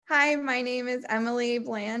Hi, my name is Emily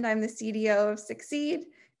Bland. I'm the CDO of Succeed,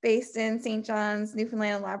 based in St. John's,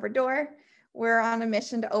 Newfoundland and Labrador. We're on a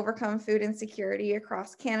mission to overcome food insecurity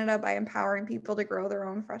across Canada by empowering people to grow their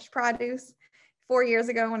own fresh produce. 4 years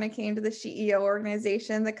ago, when I came to the CEO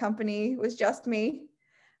organization, the company was just me.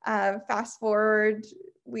 Fast forward,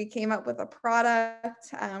 we came up with a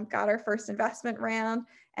product, got our first investment round,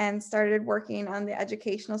 and started working on the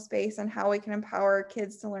educational space and how we can empower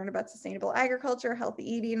kids to learn about sustainable agriculture, healthy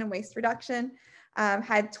eating, and waste reduction.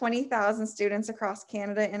 Had 20,000 students across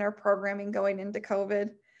Canada in our programming going into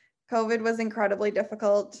COVID. COVID was incredibly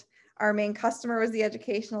difficult. Our main customer was the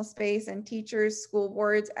educational space, and teachers, school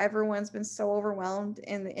boards, everyone's been so overwhelmed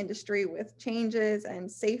in the industry with changes and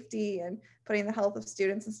safety and putting the health of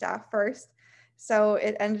students and staff first. So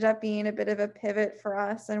it ended up being a bit of a pivot for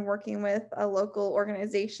us and working with a local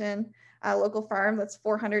organization, a local farm that's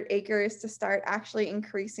 400 acres to start actually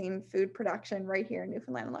increasing food production right here in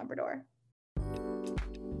Newfoundland and Labrador.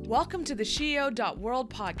 Welcome to the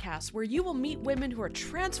SheEO.world podcast, where you will meet women who are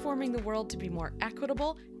transforming the world to be more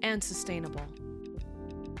equitable and sustainable.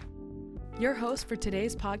 Your host for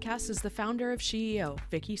today's podcast is the founder of SheEO,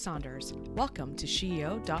 Vicki Saunders. Welcome to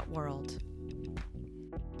SheEO.world.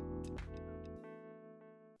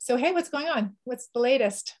 So, hey, what's going on? What's the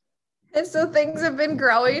latest? And so things have been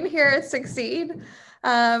growing here at Succeed.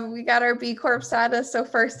 We got our B Corp status, so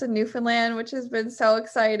first in Newfoundland, which has been so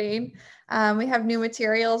exciting. We have new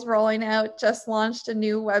materials rolling out, just launched a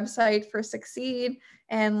new website for Succeed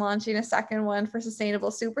and launching a second one for Sustainable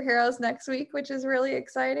Superheroes next week, which is really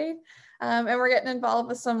exciting. And we're getting involved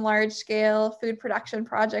with some large scale food production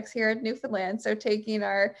projects here in Newfoundland. So taking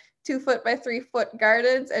our 2-foot by 3-foot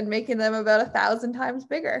gardens and making them about 1,000 times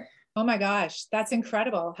bigger. Oh my gosh, that's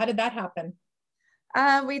incredible. How did that happen?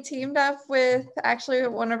 We teamed up with actually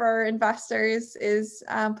one of our investors is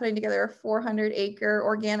putting together a 400-acre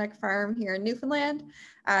organic farm here in Newfoundland.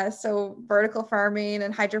 So vertical farming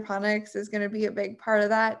and hydroponics is going to be a big part of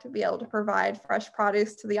that to be able to provide fresh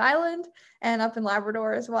produce to the island and up in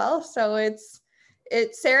Labrador as well. So it's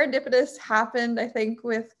serendipitous happened, I think,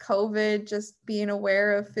 with COVID, just being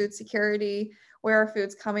aware of food security, where our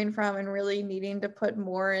food's coming from, and really needing to put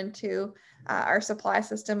more into our supply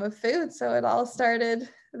system of food. So it all started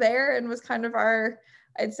there and was kind of our,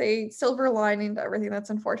 I'd say, silver lining to everything that's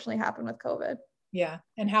unfortunately happened with COVID. Yeah.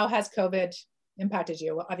 And how has COVID impacted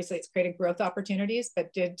you? Well, obviously, it's created growth opportunities,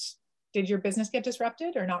 but did your business get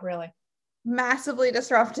disrupted or not really? Massively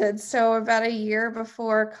disrupted. So about a year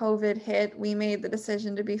before COVID hit, we made the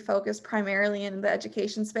decision to be focused primarily in the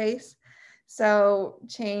education space. So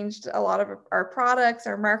changed a lot of our products,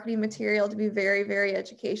 our marketing material to be very, very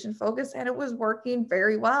education focused, and it was working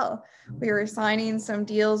very well. We were signing some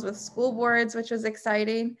deals with school boards, which was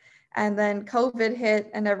exciting. And then COVID hit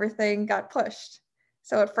and everything got pushed.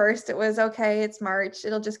 So at first it was, okay, it's March,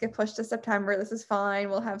 it'll just get pushed to September. This is fine.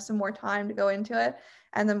 We'll have some more time to go into it.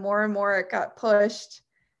 And then more and more it got pushed.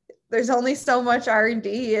 There's only so much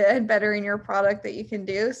R&D and bettering your product that you can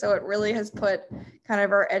do. So it really has put kind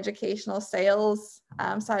of our educational sales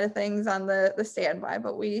side of things on the standby,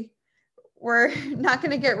 but we're not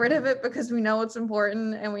going to get rid of it because we know it's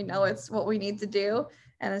important and we know it's what we need to do.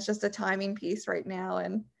 And it's just a timing piece right now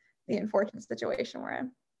and the unfortunate situation we're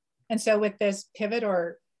in. And so with this pivot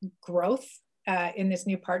or growth in this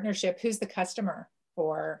new partnership, who's the customer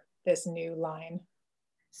for this new line?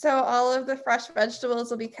 So all of the fresh vegetables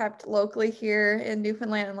will be kept locally here in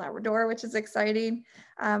Newfoundland and Labrador, which is exciting.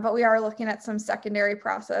 But we are looking at some secondary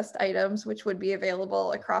processed items, which would be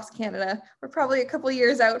available across Canada. We're probably a couple of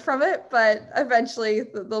years out from it, but eventually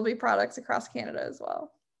there'll be products across Canada as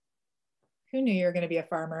well. Who knew you were going to be a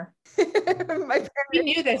farmer? My parents. We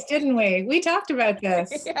knew this, didn't we? We talked about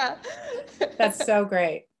this. Yeah. That's so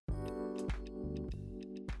great.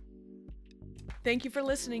 Thank you for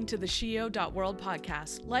listening to the SheEO.world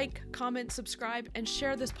podcast. Like, comment, subscribe, and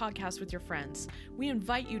share this podcast with your friends. We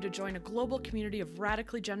invite you to join a global community of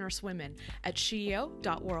radically generous women at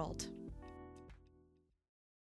SheEO.world.